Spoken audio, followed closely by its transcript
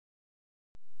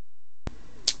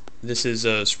This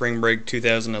is Spring Break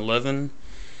 2011.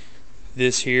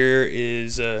 This here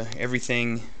is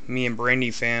everything me and Brandy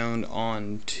found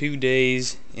on 2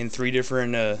 days in 3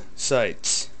 different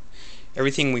sites.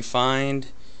 Everything we find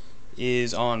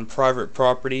is on private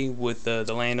property with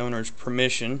the landowner's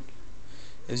permission.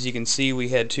 As you can see, we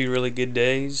had 2 really good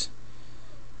days.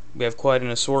 We have quite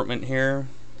an assortment here.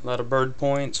 A lot of bird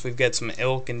points. We've got some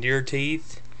elk and deer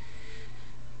teeth.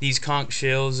 These conch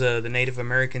shells the Native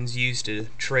Americans used to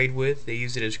trade with. They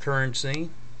used it as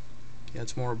currency. Got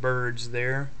some more birds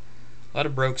there. A lot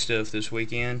of broke stuff this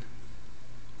weekend.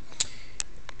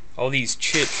 All these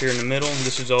chips here in the middle,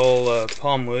 this is all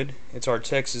palmwood. It's our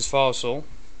Texas fossil.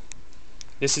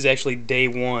 This is actually day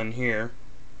 1 here,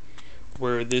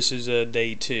 where this is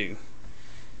day 2.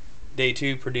 Day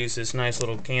 2 produced this nice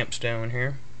little campstone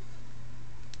here.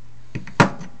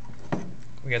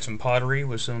 We got some pottery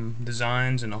with some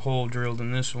designs and a hole drilled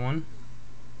in this one.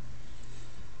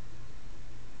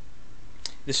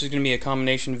 This is going to be a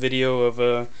combination video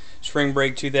of Spring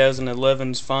Break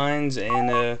 2011's finds,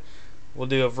 and we'll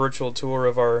do a virtual tour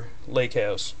of our lake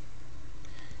house.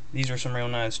 These are some real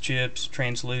nice chips,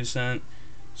 translucent,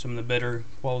 some of the better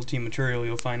quality material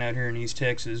you'll find out here in East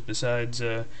Texas, besides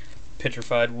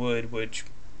petrified wood, which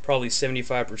probably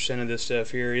 75% of this stuff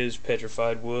here is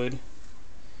petrified wood.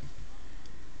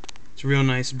 It's a real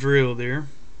nice drill there.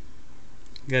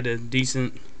 Got a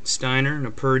decent Steiner and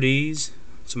a Purdy's,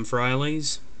 some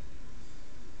Frileys,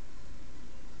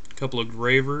 a couple of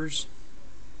Gravers.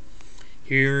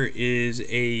 Here is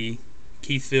a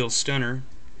Keithville stunner.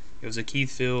 It was a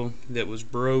Keithville that was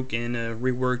broke and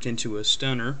reworked into a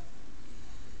stunner.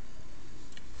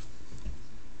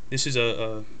 This is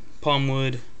a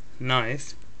palmwood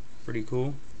knife. Pretty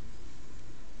cool.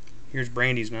 Here's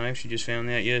Brandy's knife. She just found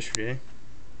that yesterday.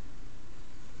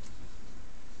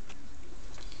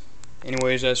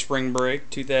 Anyways, that's Spring Break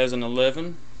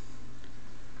 2011.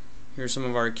 Here's some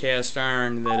of our cast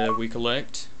iron that we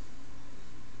collect.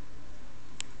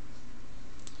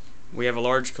 We have a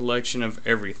large collection of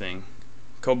everything.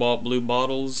 Cobalt blue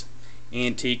bottles,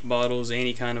 antique bottles,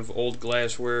 any kind of old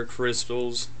glassware,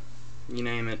 crystals, you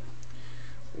name it.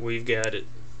 We've got it.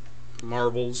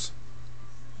 Marbles.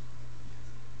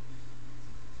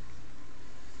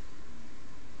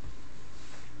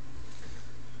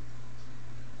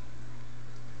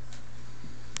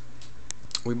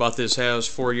 We bought this house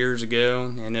 4 years ago,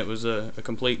 and it was a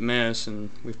complete mess,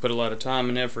 and we've put a lot of time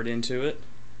and effort into it.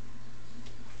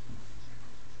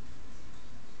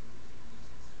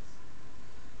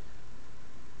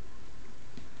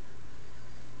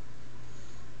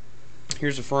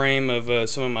 Here's a frame of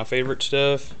some of my favorite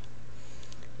stuff.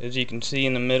 As you can see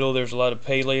in the middle, there's a lot of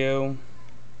paleo.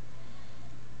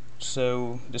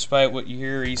 So, despite what you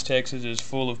hear, East Texas is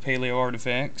full of paleo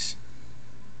artifacts.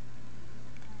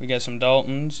 We got some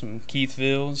Daltons, some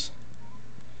Keithvilles.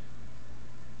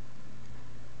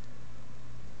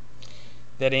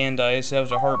 That Andice, that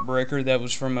was a heartbreaker. That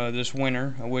was from this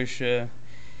winter. I wish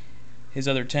his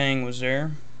other tang was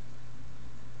there.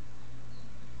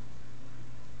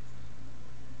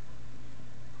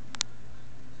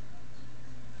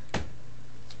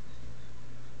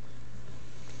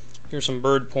 Here's some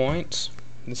bird points.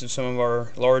 This is some of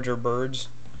our larger birds.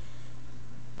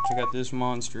 Check out this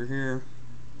monster here.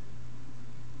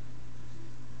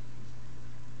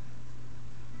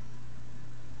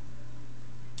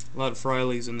 A lot of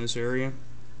Frileys in this area.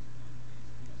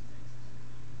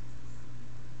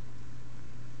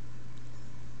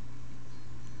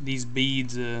 These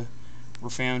beads were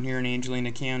found here in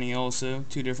Angelina County also,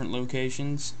 2 different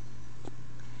locations.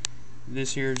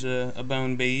 This here's a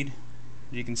bone bead.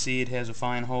 As you can see, it has a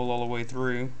fine hole all the way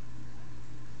through.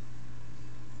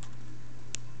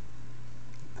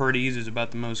 Purdy's is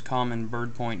about the most common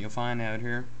bird point you'll find out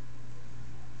here.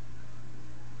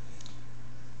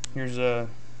 Here's a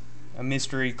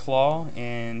mystery claw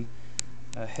and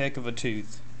a heck of a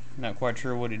tooth. Not quite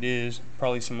sure what it is.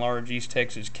 Probably some large East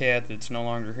Texas cat that's no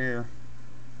longer here.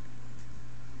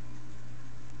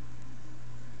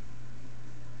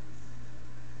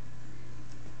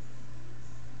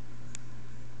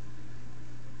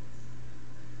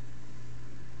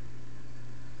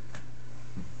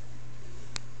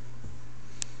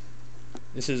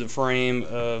 This is a frame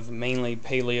of mainly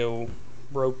paleo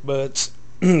broke butts.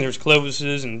 There's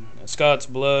Clovises and Scott's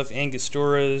Bluff,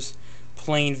 Angosturas,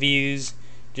 Plain Views,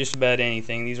 just about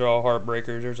anything. These are all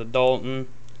heartbreakers. There's a Dalton.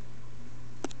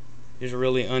 There's a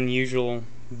really unusual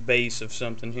base of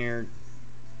something here.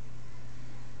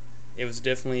 It was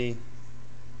definitely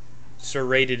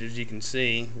serrated, as you can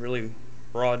see. Really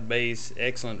broad base,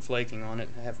 excellent flaking on it.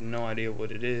 I have no idea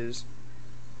what it is.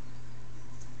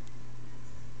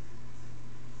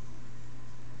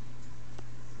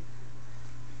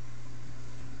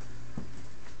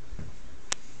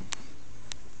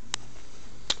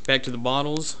 Back to the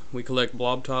bottles, we collect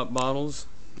blob top bottles.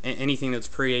 Anything that's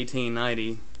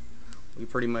pre-1890 we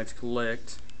pretty much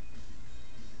collect.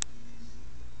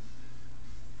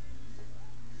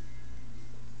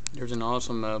 There's an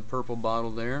awesome purple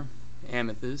bottle there,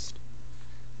 amethyst.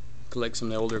 Collect some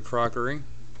of the older crockery,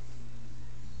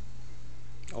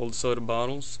 old soda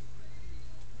bottles.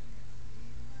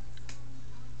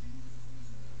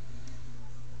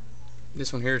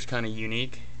 This one here is kind of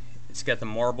unique. It's got the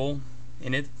marble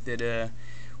in it that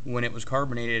when it was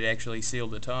carbonated it actually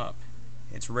sealed the top.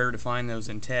 It's rare to find those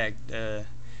intact.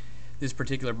 This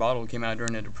particular bottle came out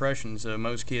during the Depression, so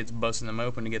most kids busting them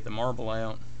open to get the marble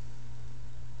out.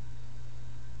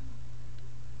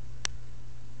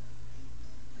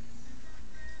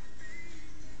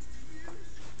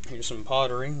 Here's some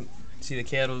pottery. See, the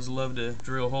Caddos love to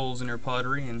drill holes in their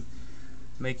pottery and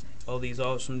make all these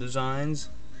awesome designs.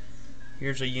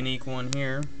 Here's a unique one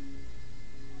here.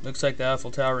 Looks like the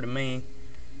Eiffel Tower to me,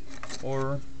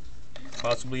 or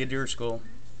possibly a deer skull.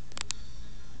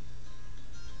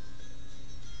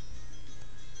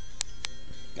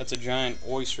 That's a giant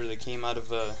oyster that came out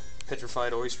of a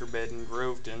petrified oyster bed in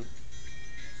Groveton.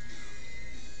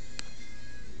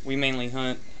 We mainly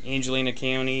hunt Angelina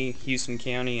County, Houston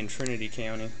County, and Trinity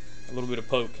County. A little bit of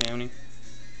Polk County.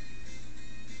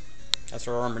 That's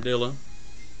our armadillo.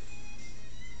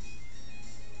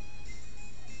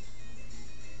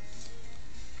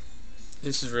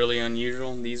 This is really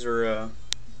unusual. These are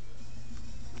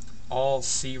all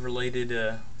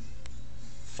sea-related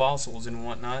fossils and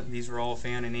whatnot. These were all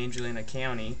found in Angelina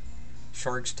County.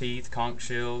 Shark's teeth, conch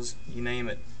shells, you name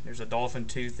it. There's a dolphin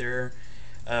tooth there.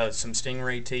 Some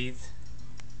stingray teeth.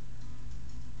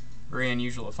 Very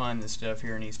unusual to find this stuff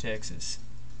here in East Texas.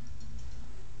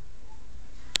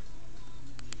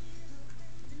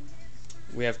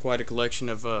 We have quite a collection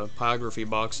of pyrography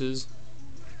boxes.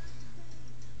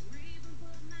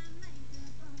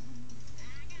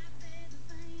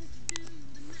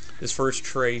 This first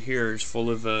tray here is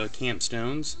full of camp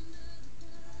stones.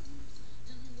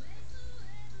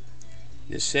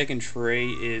 This second tray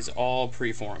is all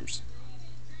preforms.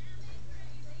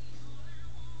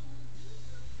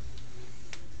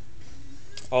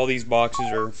 All these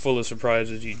boxes are full of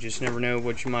surprises. You just never know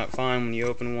what you might find when you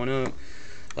open one up.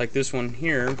 Like this one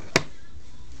here,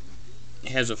 it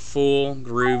has a full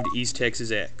grooved East Texas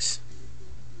X.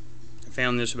 I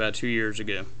found this about 2 years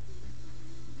ago.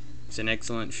 It's in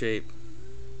excellent shape.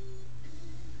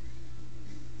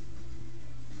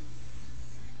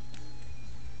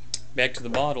 Back to the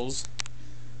bottles.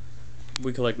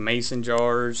 We collect mason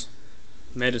jars,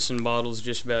 medicine bottles,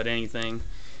 just about anything.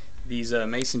 These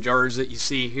mason jars that you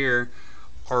see here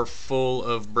are full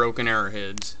of broken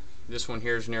arrowheads. This one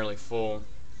here is nearly full.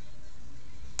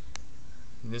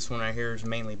 This one right here is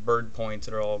mainly bird points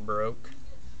that are all broke.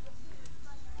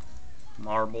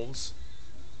 Marbles.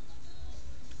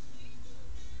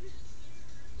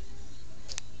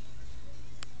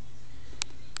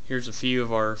 Here's a few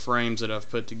of our frames that I've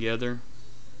put together.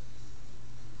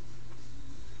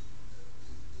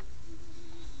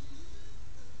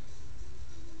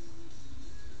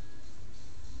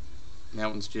 That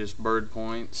one's just bird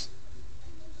points.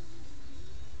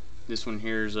 This one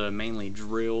here is mainly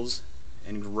drills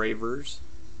and gravers.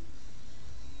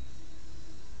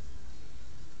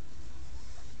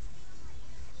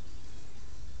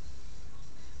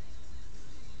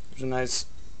 There's a nice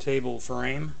table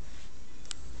frame.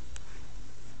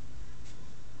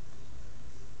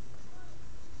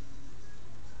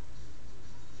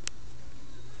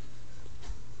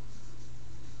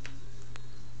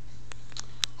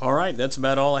 Alright, that's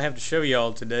about all I have to show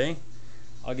y'all today.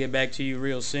 I'll get back to you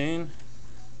real soon.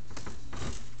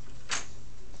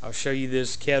 I'll show you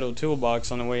this Caddo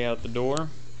toolbox on the way out the door.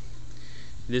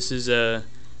 This is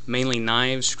mainly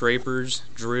knives, scrapers,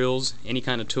 drills, any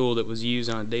kind of tool that was used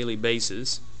on a daily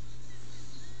basis.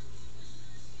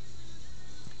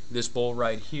 This bowl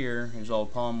right here is all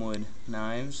palmwood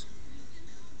knives.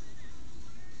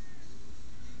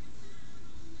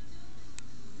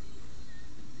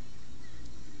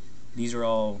 These are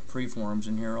all preforms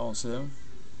in here also,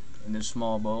 in this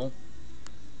small bowl.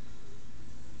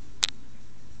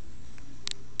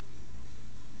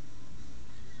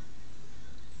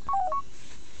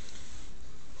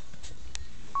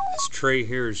 This tray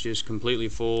here is just completely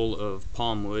full of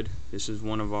palmwood. This is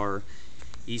one of our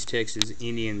East Texas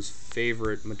Indians'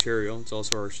 favorite material. It's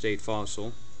also our state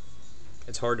fossil.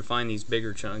 It's hard to find these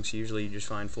bigger chunks. Usually you just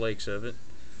find flakes of it.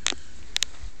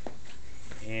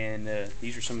 And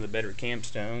these are some of the better camp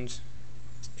stones.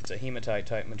 It's a hematite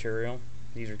type material.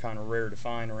 These are kind of rare to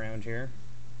find around here.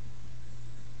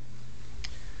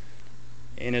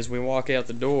 And as we walk out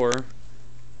the door,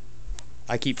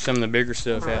 I keep some of the bigger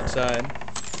stuff outside.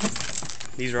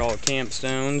 These are all camp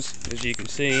stones, as you can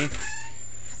see.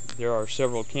 There are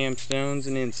several camp stones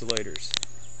and insulators.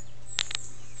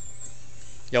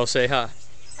 Y'all say hi.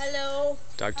 Hello.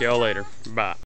 Talk to y'all later. Bye.